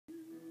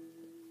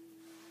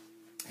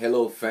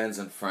Hello, fans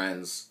and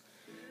friends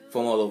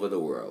from all over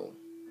the world.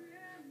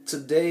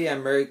 Today,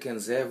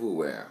 Americans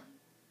everywhere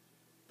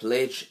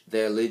pledge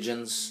their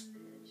allegiance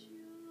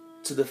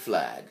to the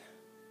flag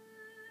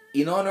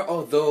in honor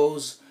of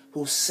those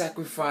who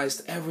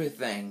sacrificed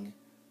everything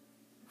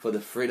for the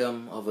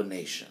freedom of a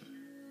nation.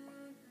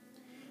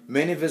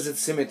 Many visit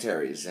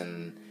cemeteries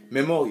and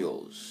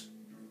memorials,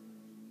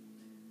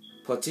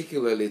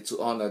 particularly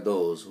to honor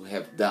those who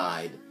have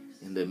died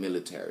in the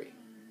military.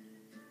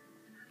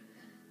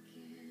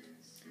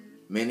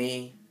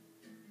 Many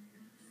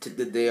take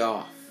the day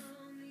off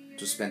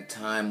to spend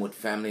time with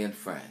family and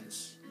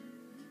friends,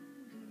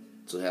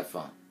 to have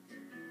fun.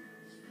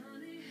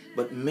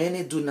 But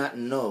many do not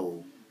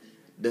know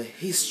the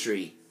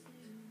history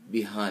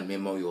behind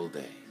Memorial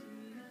Day.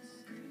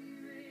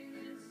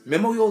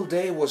 Memorial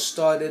Day was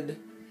started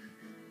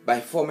by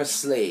former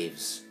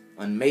slaves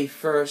on May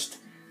 1st,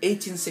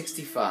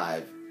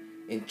 1865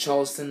 in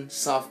Charleston,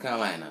 South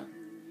Carolina,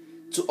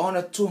 to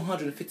honor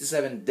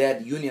 257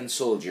 dead Union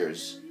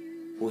soldiers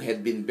who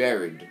had been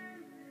buried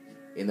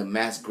in a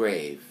mass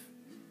grave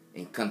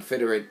in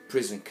Confederate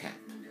prison camp.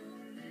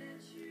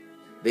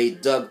 They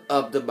dug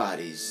up the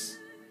bodies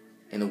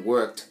and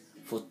worked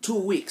for 2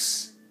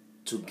 weeks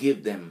to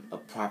give them a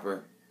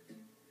proper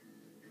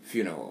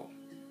funeral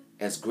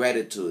as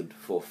gratitude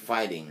for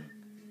fighting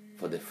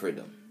for their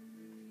freedom.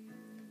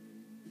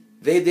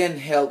 They then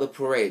held a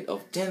parade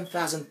of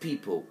 10,000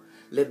 people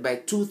led by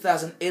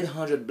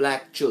 2,800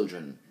 black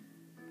children.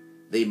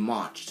 They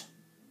marched,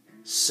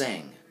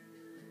 sang,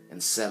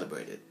 and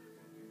celebrated.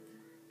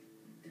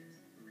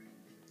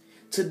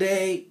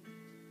 Today,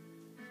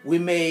 we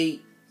may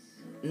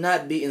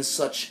not be in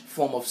such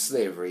form of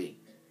slavery,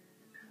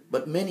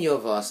 but many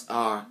of us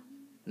are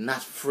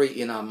not free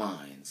in our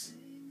minds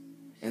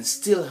and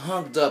still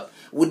hung up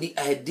with the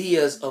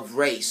ideas of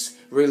race,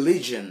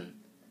 religion,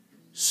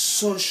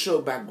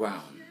 social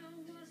background.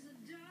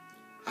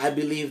 I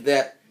believe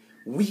that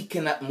we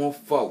cannot move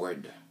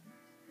forward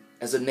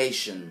as a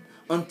nation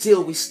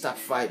until we stop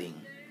fighting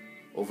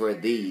over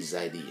these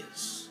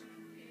ideas.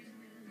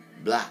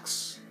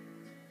 Blacks,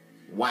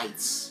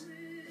 whites,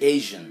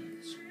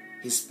 Asians,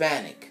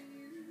 Hispanic,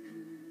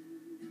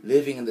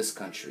 living in this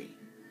country,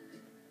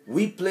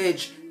 we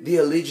pledge the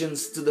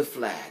allegiance to the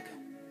flag.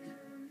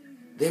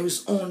 There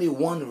is only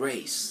one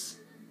race,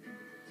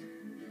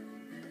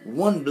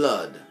 one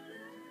blood,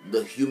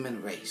 the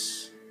human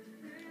race.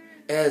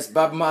 As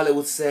Bob Marley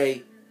would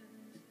say,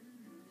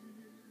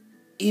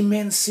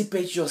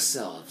 emancipate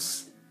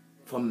yourselves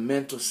from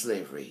mental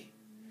slavery.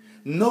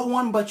 No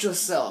one but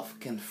yourself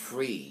can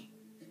free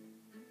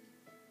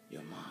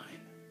your mind.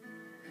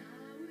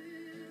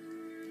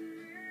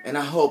 And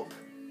I hope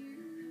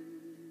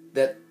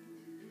that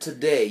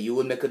today you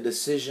will make a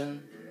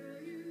decision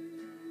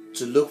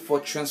to look for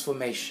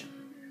transformation,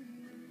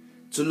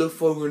 to look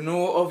for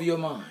renewal of your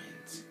mind,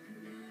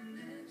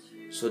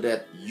 so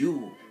that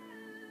you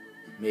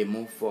may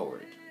move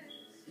forward.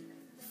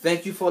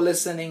 Thank you for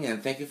listening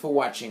and thank you for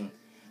watching.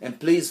 And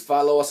please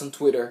follow us on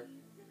Twitter,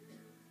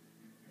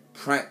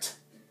 Print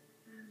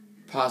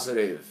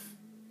Positive,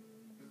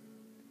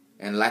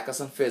 and like us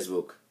on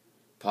Facebook,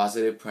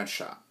 Positive Print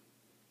Shop.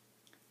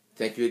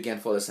 Thank you again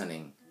for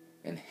listening,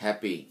 and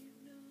happy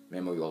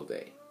Memorial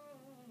Day.